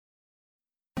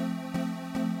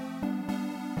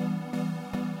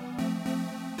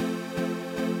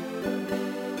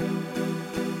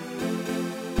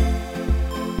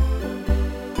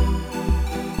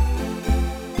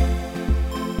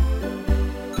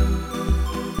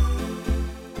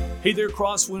Hey there,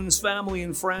 Crosswinds family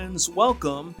and friends.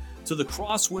 Welcome to the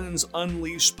Crosswinds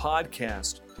Unleashed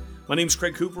podcast. My name is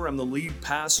Craig Cooper. I'm the lead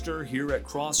pastor here at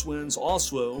Crosswinds,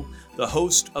 also the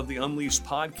host of the Unleashed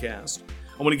podcast.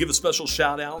 I want to give a special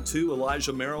shout out to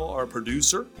Elijah Merrill, our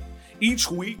producer. Each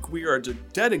week, we are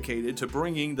dedicated to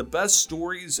bringing the best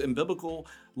stories and biblical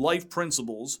life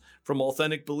principles from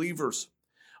authentic believers.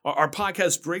 Our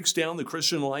podcast breaks down the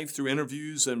Christian life through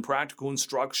interviews and practical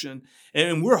instruction,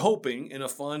 and we're hoping in a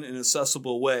fun and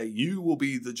accessible way. You will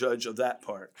be the judge of that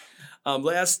part.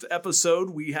 Last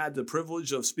episode, we had the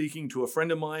privilege of speaking to a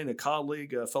friend of mine, a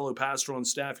colleague, a fellow pastor on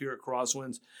staff here at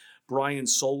Crosswinds, Brian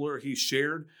Solar. He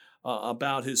shared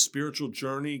about his spiritual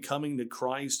journey coming to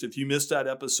Christ. If you missed that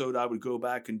episode, I would go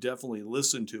back and definitely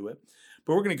listen to it.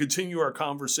 But we're going to continue our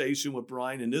conversation with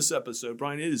Brian in this episode.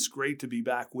 Brian, it is great to be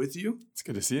back with you. It's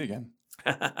good to see you again.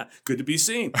 Good to be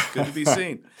seen. Good to be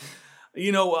seen.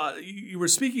 You know, you were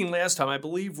speaking last time, I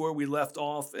believe where we left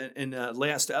off in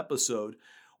last episode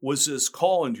was this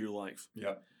call into your life.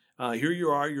 Yeah. Here you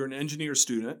are, you're an engineer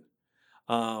student.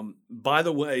 By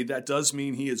the way, that does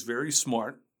mean he is very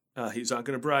smart. He's not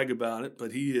going to brag about it,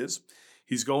 but he is.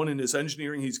 He's going in this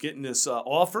engineering. He's getting this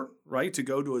offer, right, to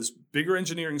go to his bigger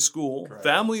engineering school. Correct.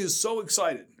 Family is so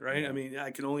excited, right? Yeah. I mean,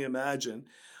 I can only imagine.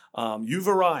 You've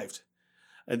arrived,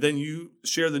 and then you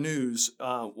share the news.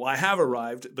 Well, I have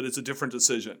arrived, but it's a different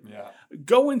decision. Yeah.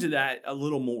 Go into that a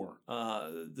little more.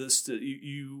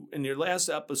 You in your last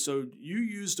episode, you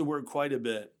used the word quite a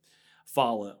bit,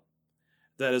 follow.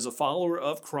 That as a follower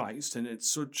of Christ, and it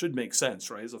should make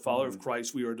sense, right? As a follower of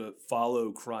Christ, we are to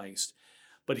follow Christ.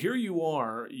 But here you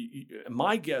are.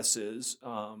 My guess is,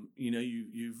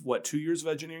 you've 2 years of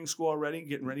engineering school already,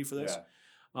 getting ready for this.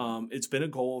 Yeah. It's been a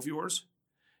goal of yours.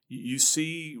 You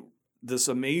see this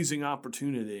amazing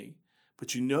opportunity,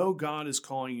 but you know God is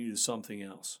calling you to something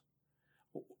else.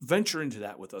 Venture into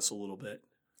that with us a little bit.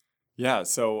 Yeah.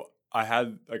 So I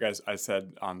had, like I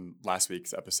said on last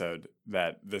week's episode,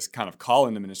 that this kind of call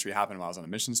into ministry happened while I was on a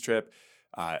missions trip.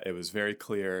 It was very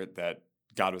clear that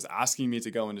God was asking me to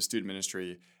go into student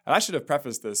ministry. And I should have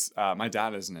prefaced this. My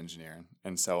dad is an engineer.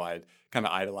 And so I kind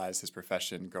of idolized his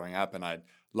profession growing up. And I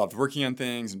loved working on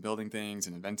things and building things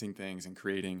and inventing things and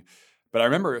creating. But I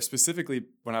remember specifically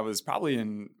when I was probably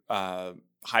in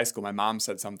high school, my mom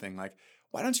said something like,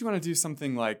 why don't you want to do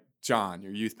something like John,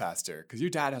 your youth pastor? Because your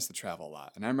dad has to travel a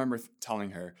lot. And I remember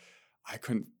telling her I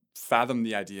couldn't fathom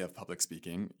the idea of public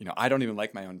speaking. You know, I don't even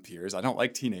like my own peers. I don't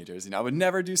like teenagers. You know, I would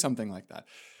never do something like that.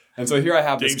 And so here I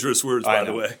have dangerous words, by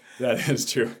the way. That is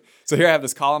true. So here I have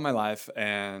this call in my life,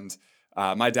 and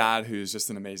my dad, who's just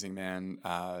an amazing man,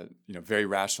 very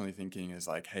rationally thinking, is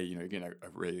like, hey, you're getting a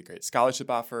really great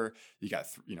scholarship offer. You got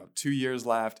 2 years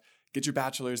left. Get your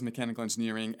bachelor's in mechanical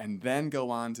engineering, and then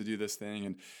go on to do this thing.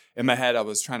 And in my head, I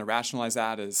was trying to rationalize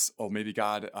that as, oh, maybe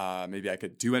God, maybe I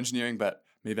could do engineering, but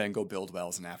maybe I can go build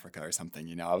wells in Africa or something.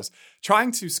 You know, I was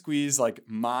trying to squeeze like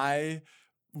my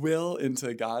will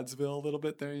into God's will a little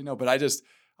bit there, but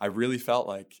I really felt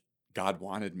like God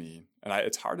wanted me, and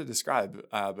it's hard to describe,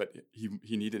 but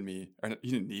he needed me, or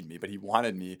he didn't need me, but he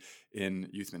wanted me in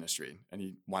youth ministry, and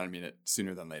he wanted me in it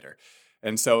sooner than later.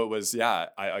 And so it was,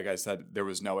 like I said, there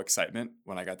was no excitement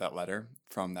when I got that letter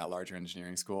from that larger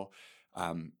engineering school.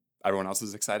 Everyone else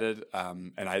was excited,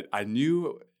 and I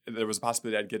knew there was a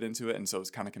possibility I'd get into it, and so it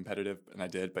was kind of competitive, and I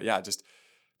did, but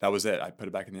that was it. I put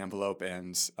it back in the envelope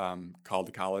and called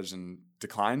the college and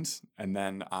declined. And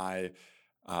then I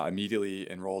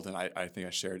immediately enrolled in, I think I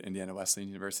shared Indiana Wesleyan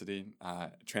University,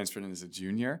 transferred in as a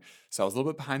junior. So I was a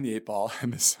little bit behind the eight ball. I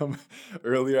missed some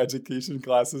earlier education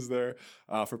classes there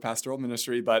for pastoral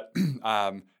ministry, but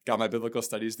got my biblical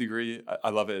studies degree. I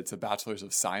love it. It's a bachelor's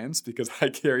of science because I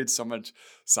carried so much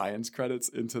science credits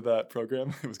into that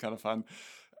program. It was kind of fun.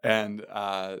 And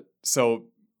so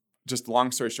just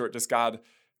long story short, just God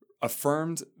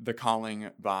affirmed the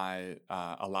calling by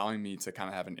allowing me to kind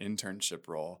of have an internship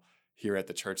role here at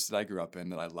the church that I grew up in,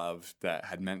 that I loved, that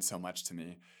had meant so much to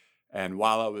me. And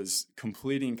while I was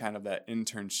completing kind of that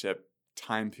internship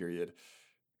time period,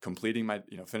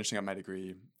 finishing up my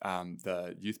degree,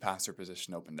 the youth pastor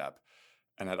position opened up.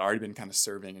 And I'd already been kind of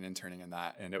serving and interning in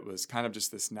that. And it was kind of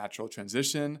just this natural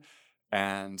transition.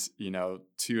 And,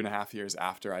 2.5 years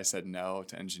after I said no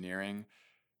to engineering,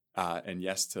 and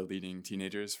yes to leading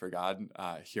teenagers for God,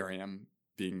 here I am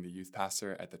being the youth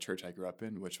pastor at the church I grew up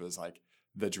in, which was like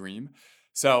the dream.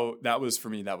 So that was, for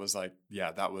me, that was a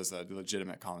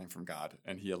legitimate calling from God,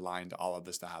 and he aligned all of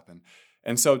this to happen.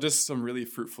 And so just some really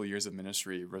fruitful years of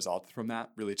ministry resulted from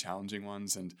that, really challenging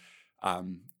ones. And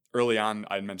early on,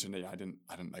 I mentioned I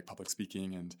didn't like public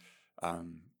speaking, and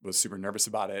was super nervous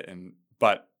about it.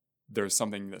 But there's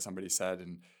something that somebody said,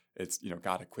 and it's,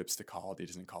 God equips the called. He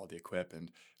doesn't call the equip.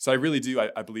 And so I really do.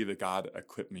 I believe that God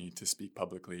equipped me to speak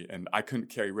publicly, and I couldn't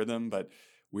carry rhythm, but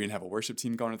we didn't have a worship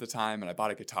team going at the time. And I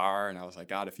bought a guitar, and I was like,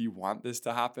 God, if you want this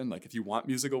to happen, like if you want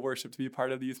musical worship to be a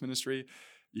part of the youth ministry,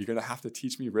 you're going to have to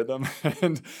teach me rhythm.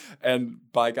 and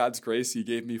by God's grace, he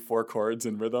gave me 4 chords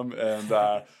in rhythm. And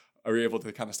I were able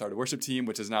to kind of start a worship team,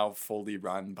 which is now fully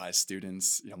run by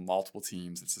students, multiple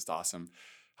teams. It's just awesome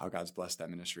how God's blessed that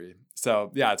ministry.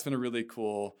 So yeah, it's been a really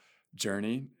cool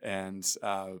journey. And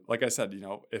like I said,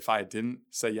 if I didn't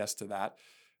say yes to that,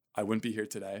 I wouldn't be here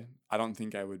today. I don't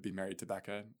think I would be married to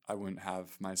Becca. I wouldn't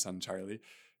have my son, Charlie.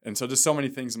 And so just so many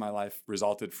things in my life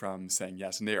resulted from saying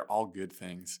yes, and they are all good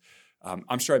things.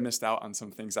 I'm sure I missed out on some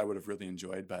things I would have really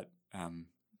enjoyed, but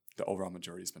the overall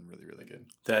majority has been really, really good.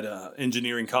 That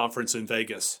engineering conference in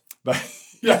Vegas. But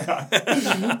yeah,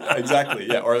 exactly.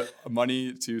 Yeah, or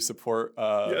money to support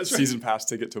season pass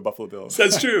ticket to a Buffalo Bills.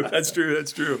 That's true. That's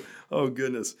true. Oh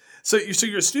goodness. So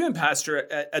you're a student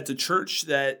pastor at the church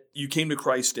that you came to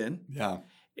Christ in. Yeah.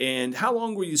 And how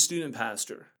long were you student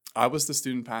pastor? I was the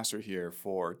student pastor here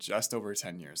for just over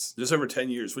 10 years. Just over 10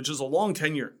 years, which is a long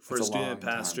tenure for a student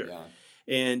pastor. Time,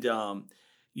 yeah. And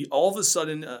all of a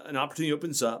sudden, an opportunity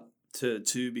opens up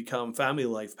to become family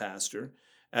life pastor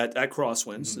at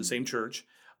Crosswinds, the same church.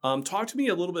 Talk to me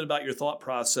a little bit about your thought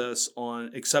process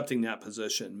on accepting that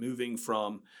position, moving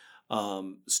from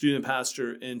student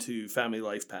pastor into family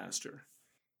life pastor.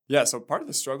 Yeah, so part of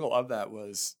the struggle of that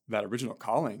was that original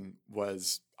calling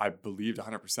was, I believed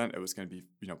 100% it was going to be,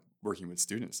 working with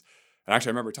students. And actually,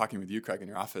 I remember talking with you, Craig, in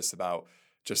your office about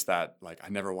just that, like, I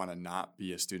never want to not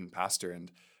be a student pastor. And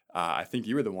I think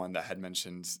you were the one that had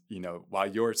mentioned, while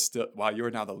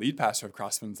you're now the lead pastor of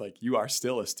Crosswinds, like, you are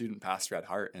still a student pastor at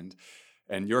heart.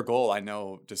 And your goal, I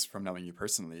know just from knowing you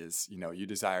personally, is, you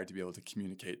desire to be able to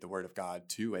communicate the word of God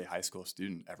to a high school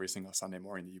student every single Sunday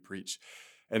morning that you preach.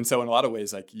 And so in a lot of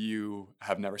ways, like, you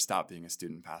have never stopped being a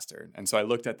student pastor. And so I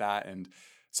looked at that, and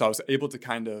so I was able to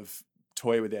kind of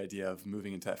toy with the idea of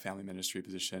moving into a family ministry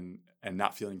position and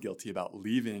not feeling guilty about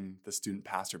leaving the student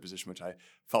pastor position, which I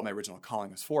felt my original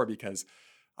calling was for, because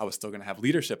I was still going to have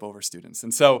leadership over students.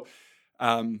 And so,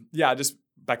 just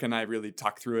Becca and I really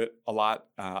talked through it a lot.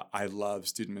 I love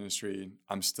student ministry.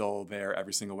 I'm still there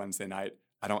every single Wednesday night.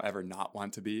 I don't ever not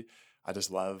want to be. I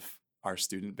just love our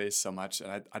student base so much.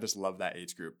 And I just love that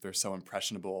age group. They're so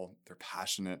impressionable. They're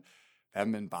passionate. They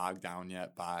haven't been bogged down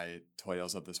yet by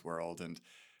toils of this world. And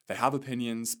they have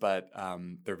opinions, but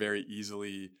they're very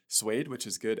easily swayed, which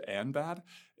is good and bad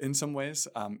in some ways.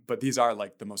 But these are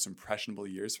like the most impressionable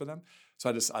years for them.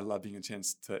 So I love being a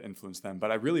chance to influence them.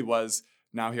 But I really was,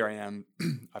 now here I am.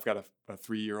 I've got a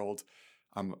 3-year-old.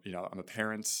 I'm a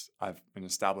parent. I've an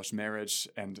established marriage,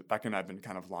 and Becca and I have been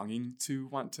kind of longing to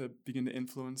want to begin to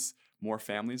influence more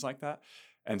families like that.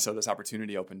 And so this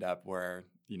opportunity opened up where,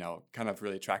 kind of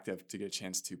really attractive to get a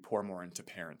chance to pour more into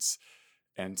parents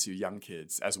and to young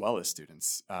kids as well as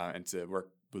students, and to work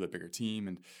with a bigger team.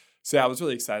 And so I was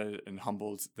really excited and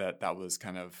humbled that was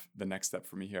kind of the next step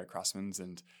for me here at Crosswinds.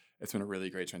 And it's been a really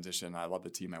great transition. I love the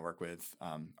team I work with.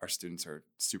 Our students are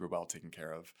super well taken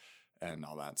care of and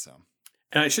all that. So.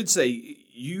 And I should say,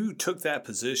 you took that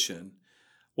position,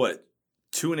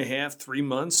 2.5, 3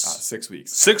 months? 6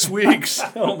 weeks. 6 weeks.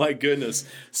 Oh my goodness.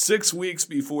 6 weeks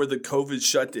before the COVID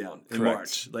shutdown in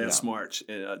March, last March,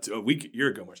 a year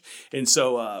ago March. And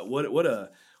so what a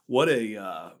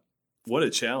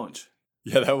challenge.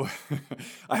 Yeah,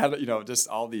 I had, just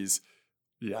all these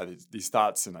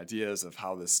thoughts and ideas of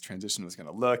how this transition was going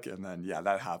to look. And then,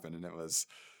 that happened. And it was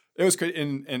great.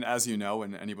 And as you know,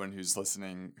 and anyone who's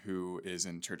listening who is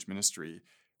in church ministry,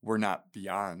 we're not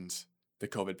beyond the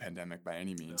COVID pandemic by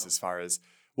any means, as far as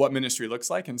what ministry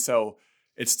looks like. And so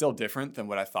it's still different than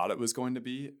what I thought it was going to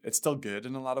be. It's still good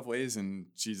in a lot of ways, and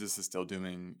Jesus is still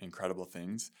doing incredible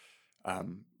things.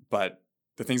 But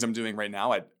the things I'm doing right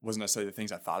now, I wasn't necessarily the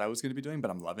things I thought I was going to be doing,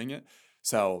 but I'm loving it.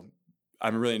 So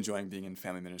I'm really enjoying being in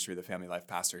family ministry, the family life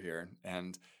pastor here.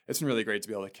 And it's been really great to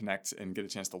be able to connect and get a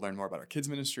chance to learn more about our kids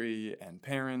ministry and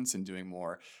parents, and doing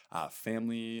more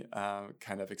family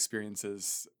kind of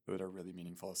experiences that are really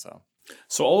meaningful. So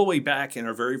all the way back in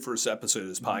our very first episode of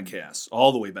this podcast,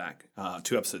 all the way back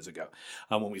 2 episodes ago,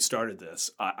 when we started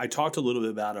this, I talked a little bit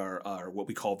about our what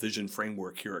we call vision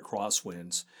framework here at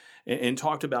Crosswinds, and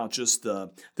talked about just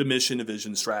the mission, the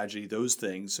vision, strategy, those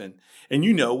things. And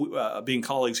being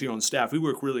colleagues here on staff, we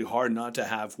work really hard not to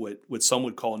have what some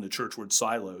would call in the church word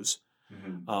silos,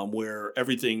 where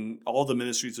all the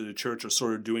ministries of the church are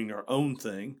sort of doing their own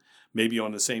thing, maybe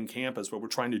on the same campus, but we're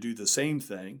trying to do the same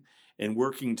thing and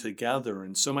working together.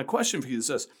 And so my question for you is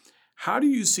this: How do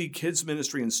you see kids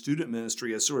ministry and student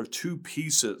ministry as sort of two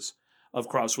pieces of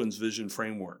Crosswinds vision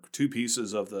framework, two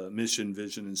pieces of the mission,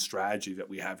 vision, and strategy that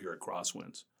we have here at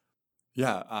Crosswinds?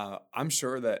 Yeah, I'm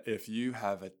sure that if you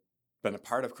have been a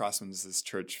part of Crosswinds'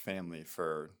 church family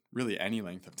for really any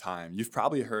length of time, you've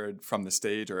probably heard from the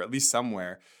stage, or at least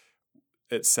somewhere,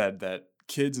 it said that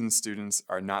kids and students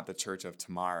are not the church of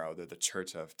tomorrow, they're the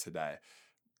church of today,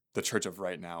 the church of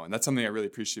right now. And that's something I really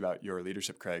appreciate about your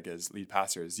leadership, Craig, as lead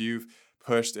pastor, is you've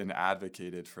pushed and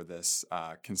advocated for this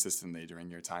consistently during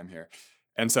your time here.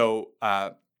 And so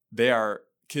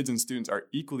kids and students are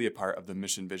equally a part of the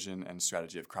mission, vision, and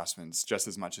strategy of Crosswinds, just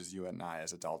as much as you and I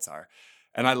as adults are.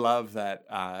 And I love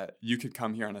that you could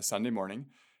come here on a Sunday morning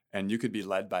and you could be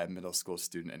led by a middle school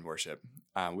student in worship.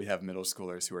 We have middle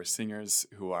schoolers who are singers,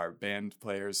 who are band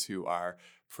players, who are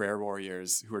prayer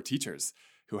warriors, who are teachers,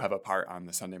 who have a part on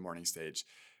the Sunday morning stage.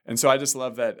 And so I just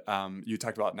love that you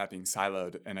talked about not being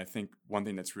siloed. And I think one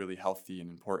thing that's really healthy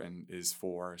and important is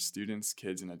for students,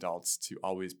 kids, and adults to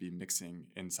always be mixing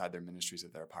inside their ministries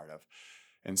that they're a part of.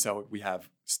 And so we have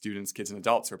students, kids, and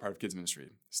adults who are part of kids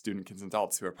ministry, student, kids, and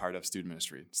adults who are part of student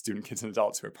ministry, student, kids, and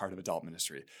adults who are part of adult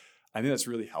ministry. I think that's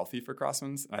really healthy for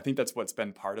Crosswinds. And I think that's what's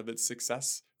been part of its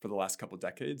success for the last couple of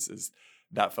decades, is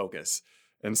that focus.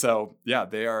 And so, yeah,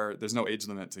 there's no age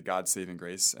limit to God's saving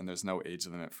grace, and there's no age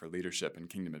limit for leadership and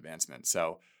kingdom advancement.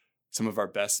 So some of our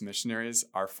best missionaries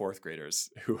are fourth graders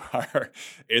who are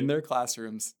in their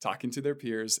classrooms talking to their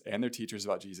peers and their teachers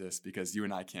about Jesus, because you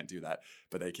and I can't do that,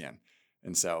 but they can.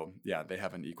 And so, yeah, they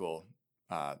have an equal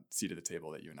seat at the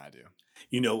table that you and I do.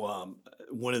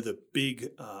 One of the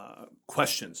big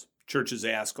questions churches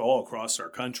ask all across our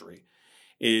country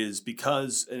is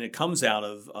because, and it comes out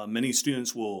of many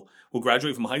students will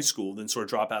graduate from high school, then sort of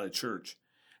drop out of church.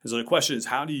 And so the question is,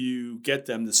 how do you get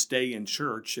them to stay in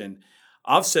church? And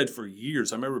I've said for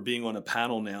years, I remember being on a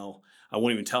panel now, I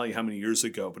won't even tell you how many years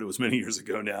ago, but it was many years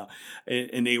ago now.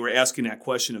 And they were asking that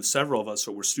question of several of us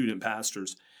that were student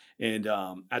pastors. And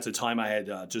at the time I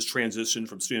had just transitioned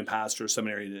from student pastor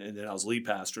seminary, and then I was lead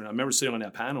pastor. And I remember sitting on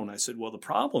that panel and I said, well, the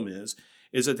problem is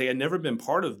that they had never been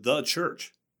part of the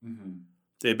church. Mm-hmm.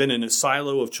 They had been in a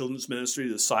silo of children's ministry,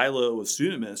 the silo of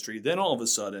student ministry. Then all of a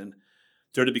sudden,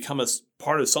 they're to become a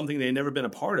part of something they had never been a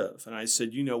part of. And I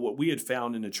said, what we had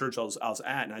found in the church I was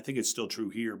at, and I think it's still true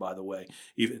here, by the way,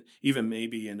 even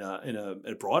maybe in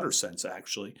a broader sense,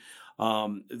 actually,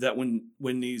 that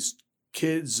when these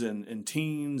kids and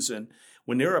teens, and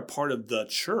when they're a part of the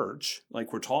church,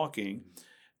 like we're talking,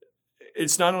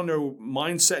 it's not on their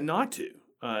mindset not to.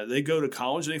 They go to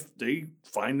college and they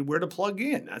find where to plug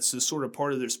in. That's just sort of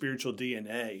part of their spiritual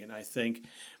DNA. And I think,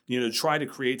 to try to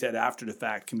create that after the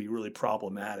fact can be really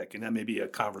problematic. And that may be a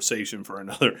conversation for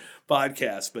another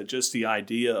podcast, but just the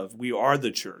idea of we are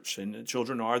the church and the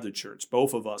children are the church.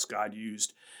 Both of us God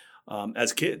used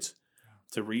as kids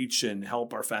to reach and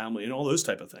help our family and all those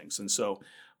type of things. And so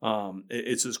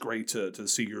it's just great to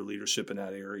see your leadership in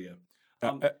that area.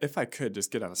 If I could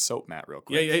just get on a soap mat real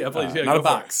quick. Yeah, please. Not a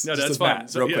box. No, that's fine.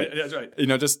 Mat, real quick. Yeah, that's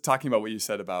right. Just talking about what you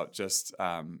said about just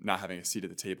not having a seat at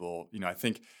the table.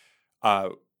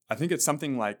 I think it's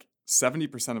something like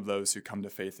 70% of those who come to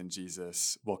faith in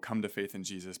Jesus will come to faith in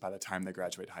Jesus by the time they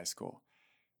graduate high school.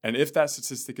 And if that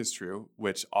statistic is true,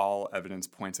 which all evidence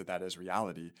points at that as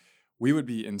reality, we would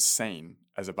be insane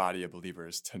as a body of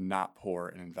believers to not pour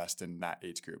and invest in that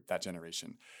age group, that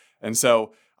generation. And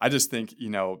so I just think,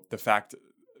 the fact,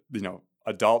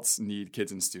 adults need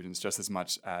kids and students just as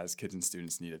much as kids and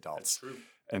students need adults. That's true.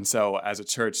 And so as a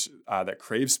church that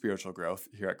craves spiritual growth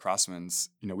here at Crosswinds,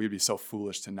 we'd be so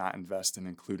foolish to not invest and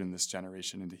include in this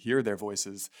generation and to hear their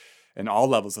voices in all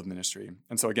levels of ministry.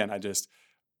 And so again,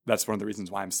 that's one of the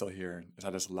reasons why I'm still here, is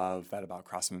I just love that about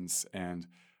Crosswinds, and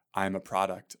I'm a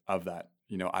product of that.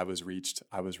 I was reached,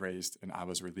 I was raised, and I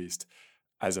was released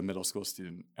as a middle school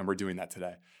student, and we're doing that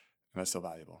today. And that's so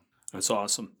valuable. That's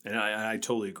awesome. And I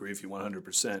totally agree with you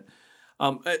 100%.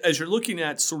 As you're looking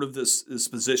at sort of this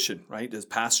position, right, as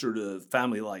pastor to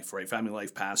family life, right, family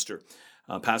life pastor,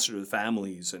 pastor to the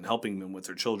families and helping them with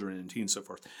their children and teens and so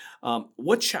forth,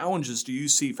 what challenges do you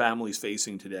see families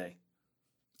facing today?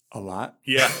 A lot.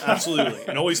 Yeah, absolutely.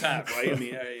 And always have, right?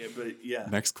 But yeah.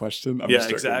 Next question.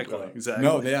 Exactly.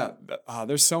 No, yeah.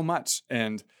 There's so much.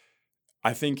 And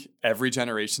I think every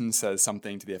generation says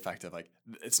something to the effect of like,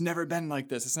 it's never been like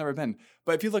this. It's never been.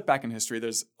 But if you look back in history,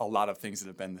 there's a lot of things that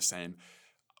have been the same.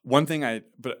 One thing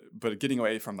but getting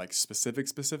away from like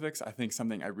specifics, I think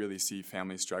something I really see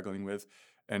families struggling with,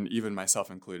 and even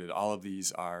myself included, all of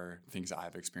these are things that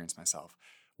I've experienced myself.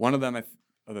 One of them,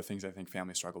 are the things I think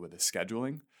families struggle with, is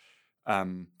scheduling.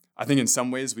 I think in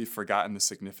some ways we've forgotten the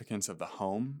significance of the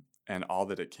home and all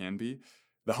that it can be.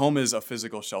 The home is a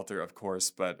physical shelter, of course,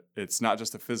 but it's not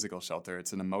just a physical shelter.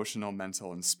 It's an emotional,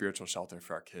 mental, and spiritual shelter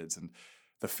for our kids. And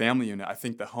the family unit, I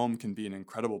think the home can be an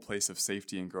incredible place of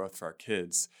safety and growth for our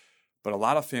kids. But a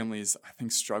lot of families, I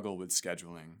think, struggle with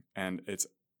scheduling. And it's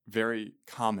very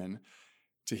common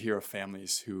to hear of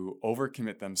families who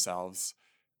overcommit themselves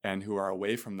and who are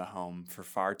away from the home for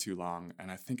far too long.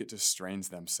 And I think it just strains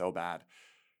them so bad.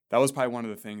 That was probably one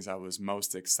of the things I was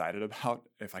most excited about,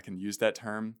 if I can use that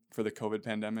term, for the COVID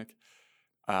pandemic,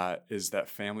 is that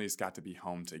families got to be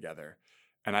home together.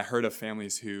 And I heard of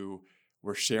families who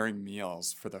were sharing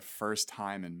meals for the first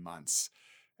time in months.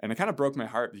 And it kind of broke my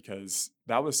heart because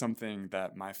that was something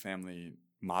that my family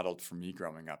modeled for me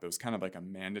growing up. It was kind of like a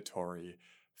mandatory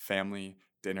family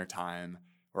dinner time.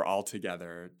 We're all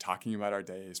together talking about our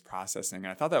days, processing.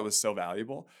 And I thought that was so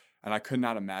valuable. And I could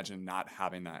not imagine not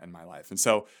having that in my life. And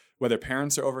so whether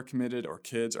parents are overcommitted or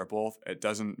kids or both, it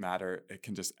doesn't matter. It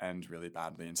can just end really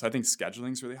badly. And so I think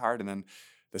scheduling is really hard. And then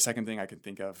the second thing I can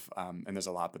think of, and there's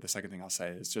a lot, but the second thing I'll say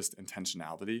is just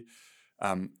intentionality.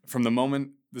 From the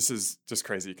moment, this is just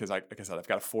crazy because like I said, I've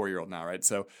got a 4-year-old now, right?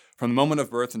 So from the moment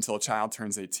of birth until a child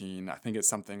turns 18, I think it's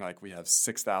something like we have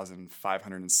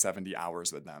 6,570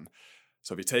 hours with them.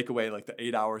 So if you take away like the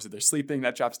 8 hours that they're sleeping,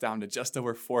 that drops down to just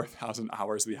over 4,000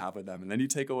 hours we have with them. And then you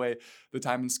take away the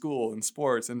time in school and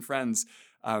sports and friends.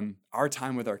 Our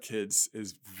time with our kids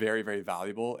is very, very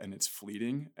valuable and it's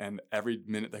fleeting. And every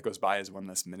minute that goes by is one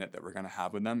less minute that we're going to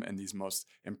have with them in these most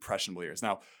impressionable years.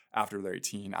 Now, after they're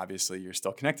 18, obviously you're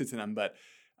still connected to them, but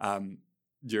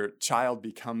your child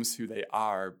becomes who they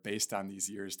are based on these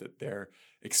years that they're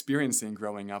experiencing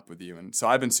growing up with you. And so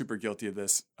I've been super guilty of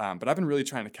this, but I've been really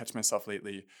trying to catch myself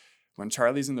lately. When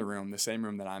Charlie's in the room, the same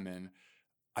room that I'm in,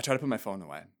 I try to put my phone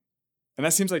away. And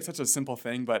that seems like such a simple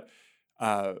thing, but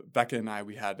Becca and I,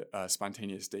 we had a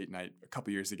spontaneous date night a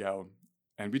couple years ago,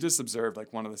 and we just observed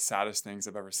like one of the saddest things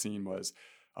I've ever seen was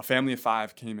a family of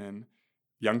 5 came in,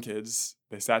 young kids,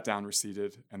 they sat down, were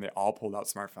seated, and they all pulled out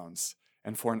smartphones.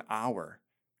 And for an hour,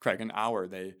 an hour,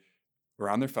 they were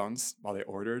on their phones while they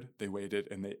ordered, they waited,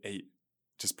 and they ate,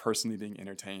 just personally being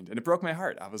entertained. And it broke my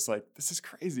heart. I was like, this is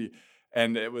crazy.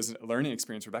 And it was a learning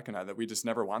experience for Rebecca and I that we just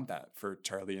never want that for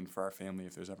Charlie and for our family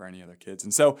if there's ever any other kids.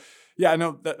 And so, yeah, I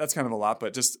know that's kind of a lot,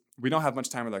 but just we don't have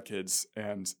much time with our kids.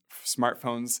 And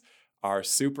smartphones are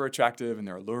super attractive and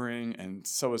they're alluring. And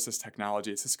so is this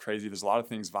technology. It's just crazy. There's a lot of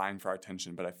things vying for our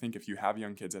attention. But I think if you have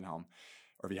young kids at home,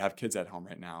 or if you have kids at home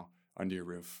right now, under your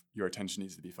roof, your attention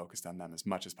needs to be focused on them as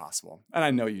much as possible. And I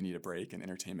know you need a break and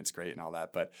entertainment's great and all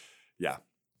that, but yeah.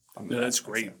 No, that's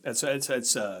great. That's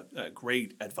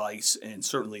great advice and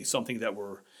certainly something that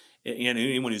and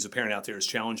anyone who's a parent out there is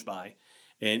challenged by.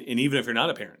 And even if you're not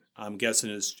a parent, I'm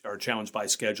guessing are challenged by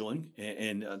scheduling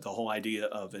and the whole idea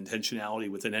of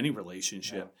intentionality within any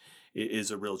relationship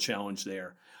is a real challenge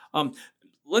there.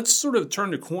 Let's sort of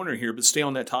turn the corner here, but stay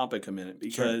on that topic a minute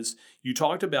because you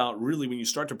talked about really when you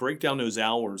start to break down those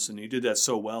hours, and you did that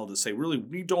so well to say, really,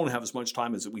 we don't have as much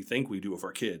time as we think we do with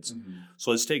our kids. Mm-hmm.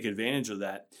 So let's take advantage of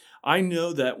that. I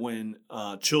know that when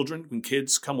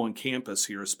kids come on campus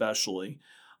here, especially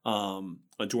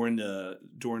during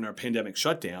our pandemic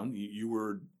shutdown, you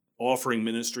were offering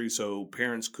ministry so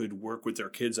parents could work with their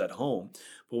kids at home.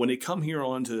 But when they come here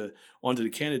onto the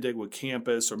Canandaigua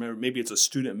campus, or maybe it's a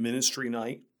student ministry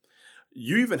night,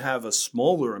 you even have a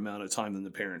smaller amount of time than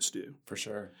the parents do. For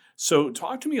sure. So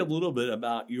talk to me a little bit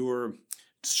about your,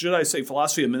 should I say,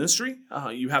 philosophy of ministry.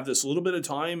 You have this little bit of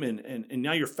time, and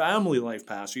now your family life,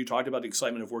 Pastor. You talked about the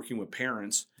excitement of working with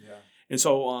parents. Yeah. And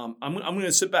so I'm going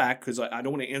to sit back because I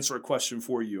don't want to answer a question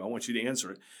for you. I want you to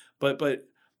answer it. But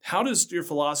how does your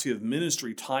philosophy of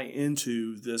ministry tie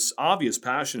into this obvious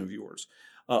passion of yours,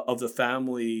 of the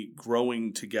family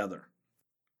growing together?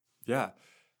 Yeah.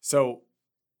 So,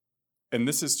 and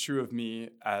this is true of me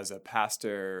as a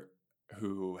pastor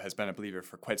who has been a believer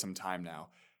for quite some time now.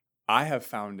 I have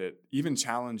found it even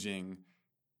challenging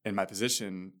in my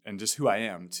position and just who I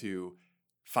am to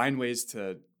find ways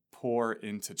to pour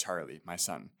into Charlie, my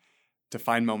son, to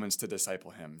find moments to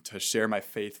disciple him, to share my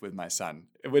faith with my son,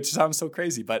 which sounds so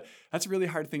crazy, but that's a really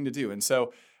hard thing to do. And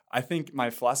so I think my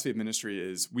philosophy of ministry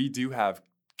is we do have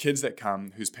kids that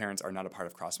come whose parents are not a part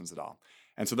of Crosswinds at all.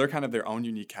 And so they're kind of their own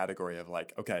unique category of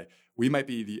like, okay, we might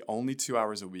be the only 2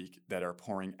 hours a week that are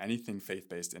pouring anything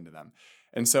faith-based into them.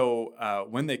 And so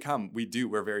when they come,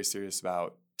 we're very serious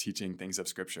about teaching things of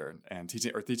Scripture and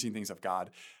teaching things of God.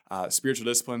 Spiritual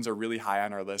disciplines are really high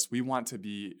on our list. We want to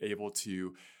be able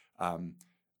to, I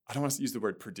don't want to use the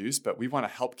word produce, but we want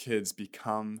to help kids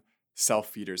become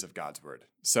self-feeders of God's word.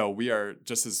 So we are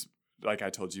just as, like I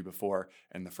told you before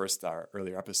in the first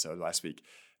earlier episode last week,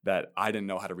 that I didn't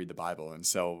know how to read the Bible. And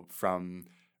so from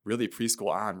really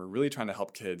preschool on, we're really trying to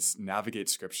help kids navigate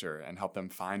Scripture and help them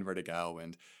find where to go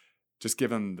and just give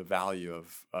them the value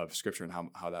of Scripture and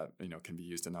how that can be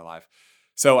used in their life.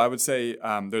 So I would say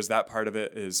there's that part of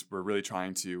it is we're really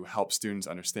trying to help students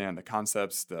understand the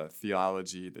concepts, the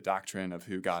theology, the doctrine of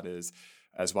who God is,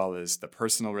 as well as the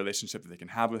personal relationship that they can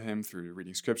have with him through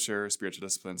reading Scripture, spiritual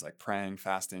disciplines like praying,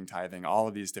 fasting, tithing, all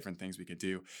of these different things we could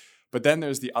do. But then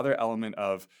there's the other element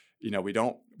of,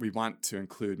 we want to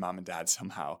include mom and dad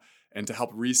somehow and to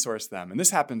help resource them. And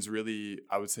this happens really,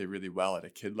 I would say, really well at a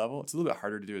kid level. It's a little bit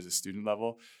harder to do as a student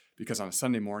level because on a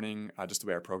Sunday morning, just the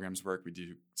way our programs work, we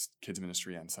do kids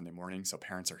ministry on Sunday morning, so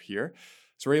parents are here.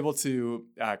 So we're able to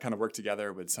kind of work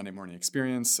together with Sunday morning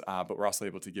experience, but we're also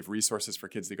able to give resources for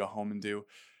kids to go home and do.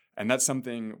 And that's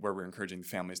something where we're encouraging the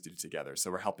families to do together. So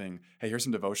we're helping, hey, here's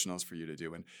some devotionals for you to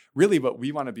do. And really what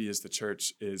we want to be as the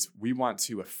church is we want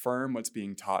to affirm what's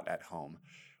being taught at home.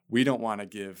 We don't want to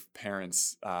give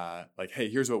parents hey,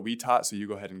 here's what we taught, so you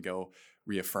go ahead and go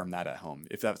reaffirm that at home,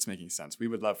 if that's making sense. We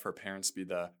would love for parents to be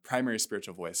the primary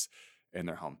spiritual voice in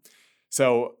their home.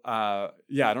 So, I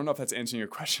don't know if that's answering your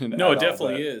question. No, it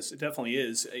definitely is. It definitely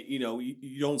is.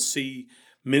 You don't see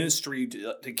ministry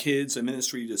to kids and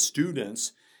ministry to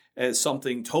students as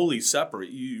something totally separate.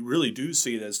 You really do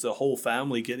see it as the whole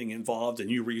family getting involved and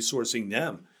you resourcing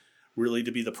them really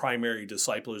to be the primary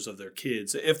disciplers of their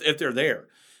kids, if they're there.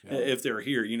 Yeah. If they're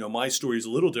here. My story is a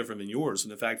little different than yours.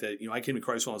 And the fact that, I came to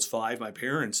Christ when I was 5, my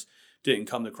parents didn't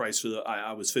come to Christ till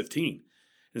I was 15.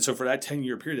 And so for that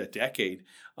 10-year period, that decade,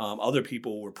 other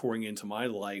people were pouring into my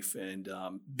life and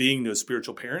being those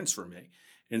spiritual parents for me.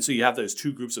 And so you have those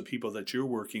two groups of people that you're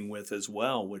working with as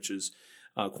well, which is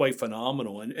quite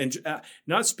phenomenal. And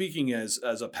not speaking as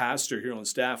a pastor here on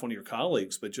staff, one of your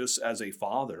colleagues, but just as a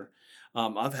father,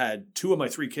 I've had 2 of my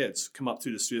 3 kids come up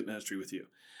through the student ministry with you.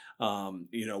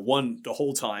 One the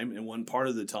whole time and one part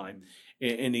of the time.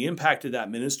 And the impact of that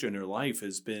ministry in their life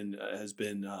has been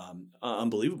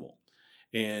unbelievable.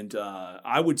 And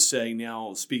I would say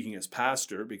now, speaking as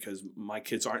pastor, because my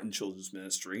kids aren't in children's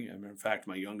ministry. In fact,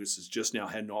 my youngest is just now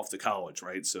heading off to college,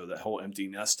 right? So that whole empty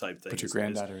nest type thing. But your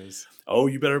granddaughter is. Oh,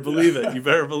 you better believe it. You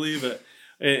better believe it.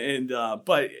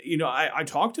 But I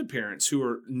talk to parents who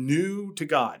are new to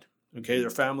God. Okay, their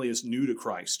family is new to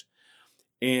Christ.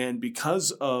 And because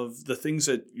of the things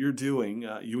that you're doing,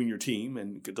 you and your team,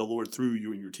 and the Lord through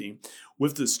you and your team,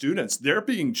 with the students, they're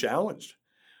being challenged.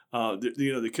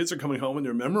 The kids are coming home and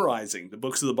they're memorizing the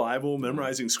books of the Bible,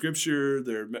 memorizing Scripture.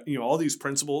 They're all these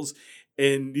principles,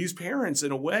 and these parents,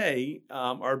 in a way,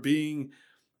 are being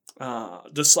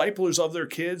disciplers of their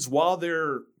kids, while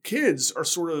their kids are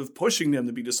sort of pushing them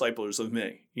to be disciplers of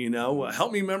me.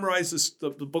 Help me memorize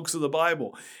the books of the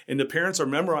Bible, and the parents are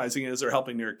memorizing it as they're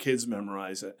helping their kids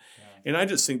memorize it. Yeah. And I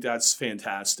just think that's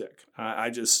fantastic.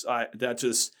 That's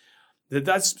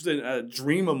been a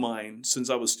dream of mine since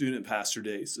I was student pastor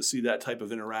days, to see that type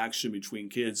of interaction between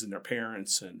kids and their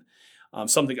parents, and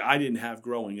something I didn't have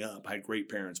growing up. I had great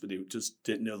parents, but they just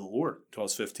didn't know the Lord until I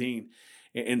was 15.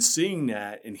 And seeing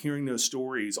that and hearing those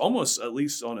stories, almost at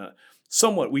least on a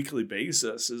somewhat weekly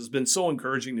basis, has been so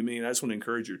encouraging to me. And I just want to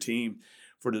encourage your team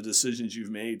for the decisions you've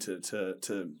made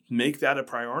to make that a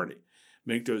priority,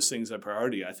 make those things a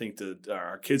priority. I think that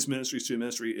our kids ministry, student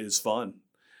ministry is fun.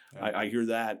 Yeah. I hear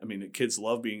that. I mean, the kids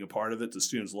love being a part of it. The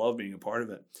students love being a part of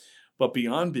it. But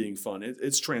beyond being fun,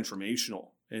 it's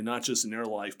transformational, and not just in their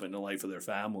life, but in the life of their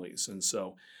families. And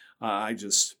so well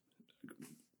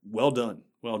done.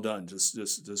 Well done.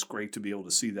 Just great to be able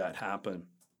to see that happen.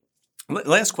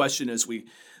 Last question as we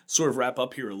sort of wrap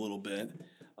up here a little bit.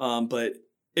 But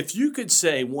if you could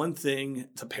say one thing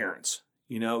to parents,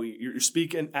 you're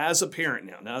speaking as a parent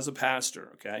now, not as a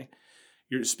pastor, okay?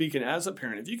 You're speaking as a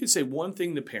parent. If you could say one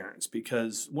thing to parents,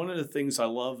 because one of the things I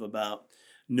love about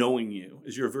knowing you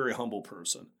is you're a very humble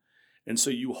person. And so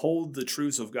you hold the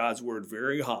truths of God's word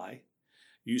very high.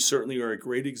 You certainly are a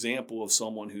great example of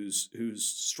someone who's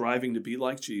striving to be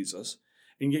like Jesus,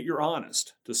 and yet you're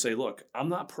honest to say, look, I'm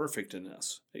not perfect in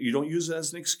this. You don't use it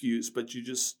as an excuse, but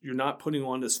you're not putting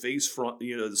on this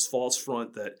this false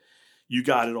front that you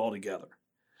got it all together.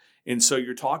 And so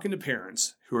you're talking to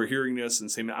parents who are hearing this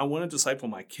and saying, I want to disciple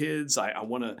my kids. I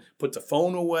want to put the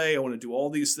phone away. I want to do all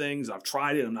these things. I've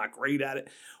tried it. I'm not great at it.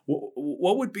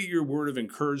 What would be your word of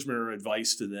encouragement or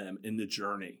advice to them in the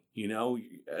journey?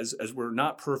 As we're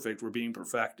not perfect, we're being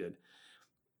perfected.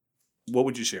 What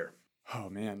would you share? Oh,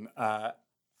 man.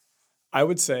 I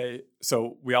would say,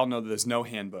 so we all know that there's no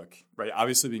handbook, right?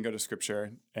 Obviously, we can go to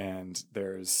Scripture, and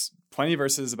there's plenty of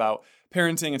verses about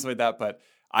parenting and stuff like that, but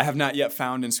I have not yet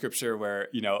found in Scripture where,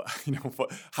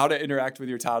 how to interact with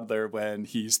your toddler when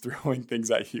he's throwing things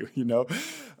at you,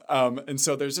 And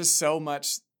so there's just so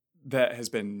much that has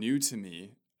been new to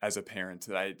me as a parent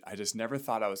that I just never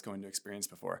thought I was going to experience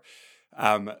before.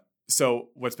 So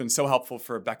what's been so helpful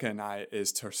for Becca and I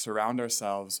is to surround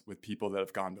ourselves with people that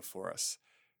have gone before us.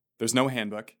 There's no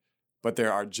handbook, but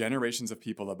there are generations of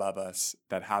people above us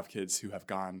that have kids who have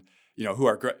gone, who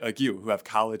are like you, who have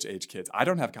college-age kids. I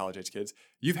don't have college-age kids.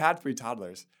 You've had 3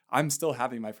 toddlers. I'm still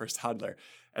having my first toddler.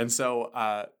 And so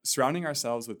surrounding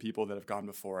ourselves with people that have gone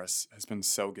before us has been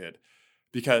so good,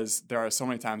 because there are so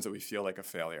many times that we feel like a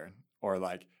failure, or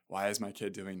like, why is my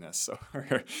kid doing this?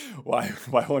 Or why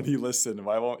won't he listen?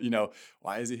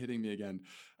 Why is he hitting me again?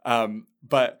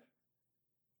 But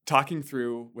talking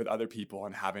through with other people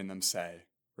and having them say,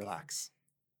 relax,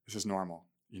 this is normal.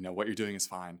 What you're doing is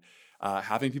fine.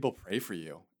 Having people pray for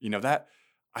you, that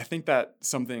I think that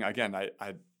something, again,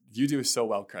 you do so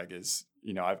well, Craig, is,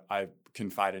 I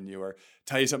confide in you or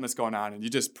tell you something that's going on and you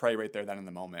just pray right there then in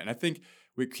the moment. And I think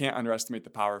we can't underestimate the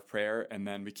power of prayer. And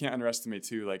then we can't underestimate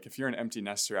too, like if you're an empty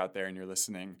nester out there and you're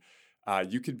listening,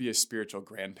 you could be a spiritual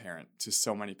grandparent to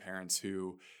so many parents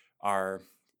who are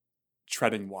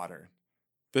treading water.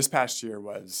 This past year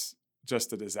was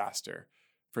just a disaster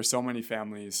for so many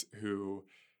families who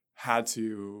had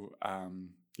to,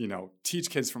 teach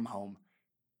kids from home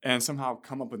and somehow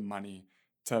come up with money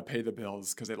to pay the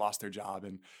bills because they lost their job,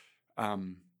 and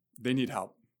they need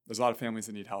help. There's a lot of families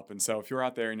that need help. And so if you're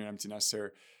out there and you're an empty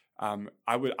nester, I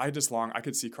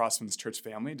could see Crosswinds Church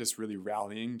family just really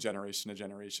rallying generation to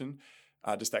generation,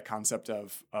 just that concept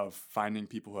of finding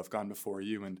people who have gone before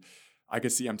you. And I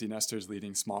could see empty nesters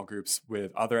leading small groups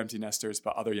with other empty nesters,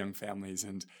 but other young families,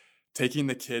 and taking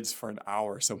the kids for an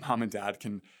hour so mom and dad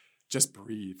can just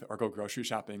breathe or go grocery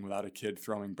shopping without a kid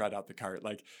throwing bread out the cart.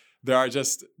 Like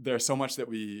there's so much that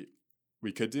we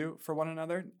could do for one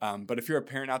another. But if you're a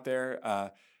parent out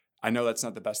there, I know that's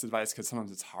not the best advice because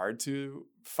sometimes it's hard to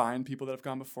find people that have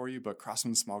gone before you, but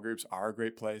Crosswinds small groups are a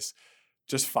great place.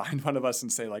 Just find one of us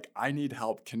and say, like, I need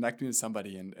help. Connect me with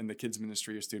somebody in the kids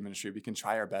ministry or student ministry. We can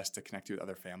try our best to connect you with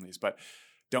other families, but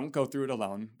don't go through it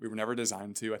alone. We were never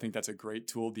designed to. I think that's a great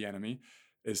tool of the enemy,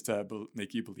 is to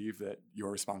make you believe that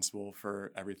you're responsible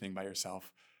for everything by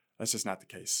yourself. That's just not the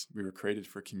case. We were created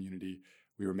for community.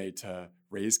 We were made to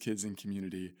raise kids in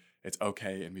community. It's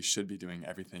okay, and we should be doing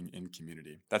everything in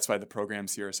community. That's why the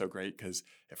programs here are so great, because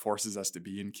it forces us to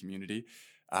be in community.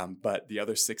 But the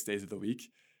other 6 days of the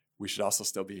week, we should also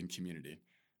still be in community.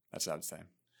 That's what I would say.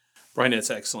 Brian,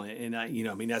 that's excellent.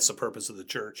 And that's the purpose of the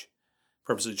church.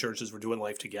 Purpose of the church is we're doing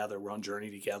life together. We're on journey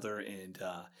together. And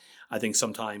I think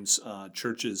sometimes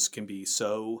churches can be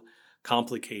so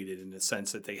complicated in the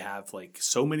sense that they have like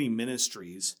so many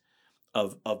ministries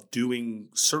of doing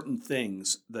certain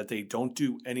things that they don't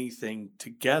do anything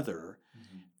together.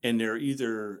 Mm-hmm. And they're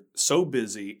either so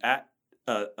busy at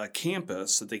a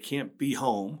campus that they can't be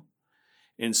home.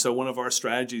 And so one of our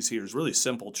strategies here is really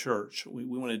simple, church. We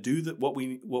want to do what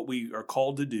we are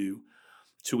called to do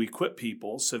to equip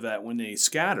people so that when they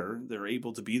scatter, they're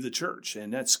able to be the church.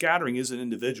 And that scattering isn't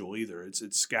individual either. It's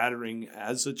scattering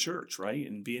as a church, right?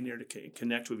 And being there to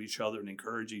connect with each other and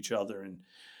encourage each other. And,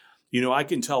 I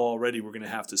can tell already we're going to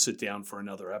have to sit down for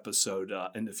another episode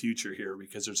in the future here,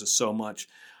 because there's just so much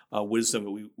wisdom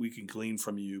that we can glean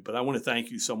from you. But I want to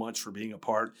thank you so much for being a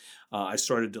part. I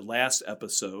started the last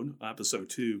episode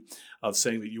 2, of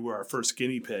saying that you were our first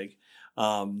guinea pig.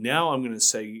 Now I'm going to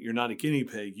say you're not a guinea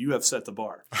pig. You have set the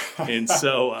bar. And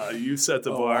so you set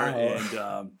the bar.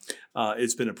 Wow. And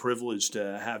it's been a privilege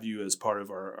to have you as part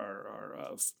of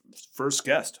our first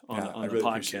guest on the I really podcast.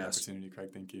 Appreciate the opportunity, Craig.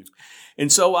 Thank you.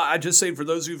 And so I just say, for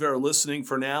those of you that are listening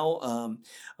for now,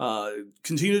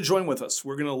 continue to join with us.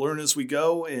 We're going to learn as we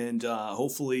go, and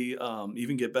hopefully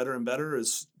even get better and better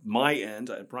as my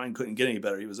end. Brian couldn't get any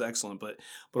better. He was excellent. But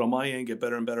on my end, get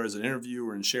better and better as an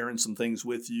interviewer and sharing some things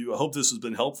with you. I hope this has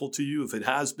been helpful to you. If it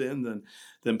has been,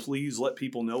 then please let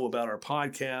people know about our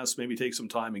podcast. Maybe take some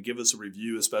time and give us a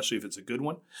review, especially if it's a good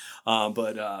one.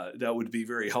 But that would be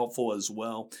very helpful as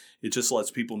well. It just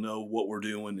lets people know what we're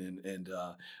doing and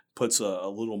puts a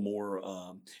little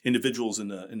more individuals in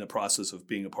the process of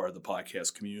being a part of the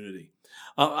podcast community.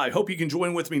 I hope you can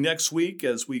join with me next week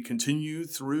as we continue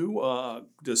through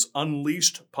this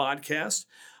Unleashed podcast.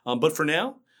 But for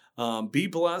now, be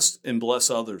blessed and bless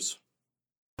others.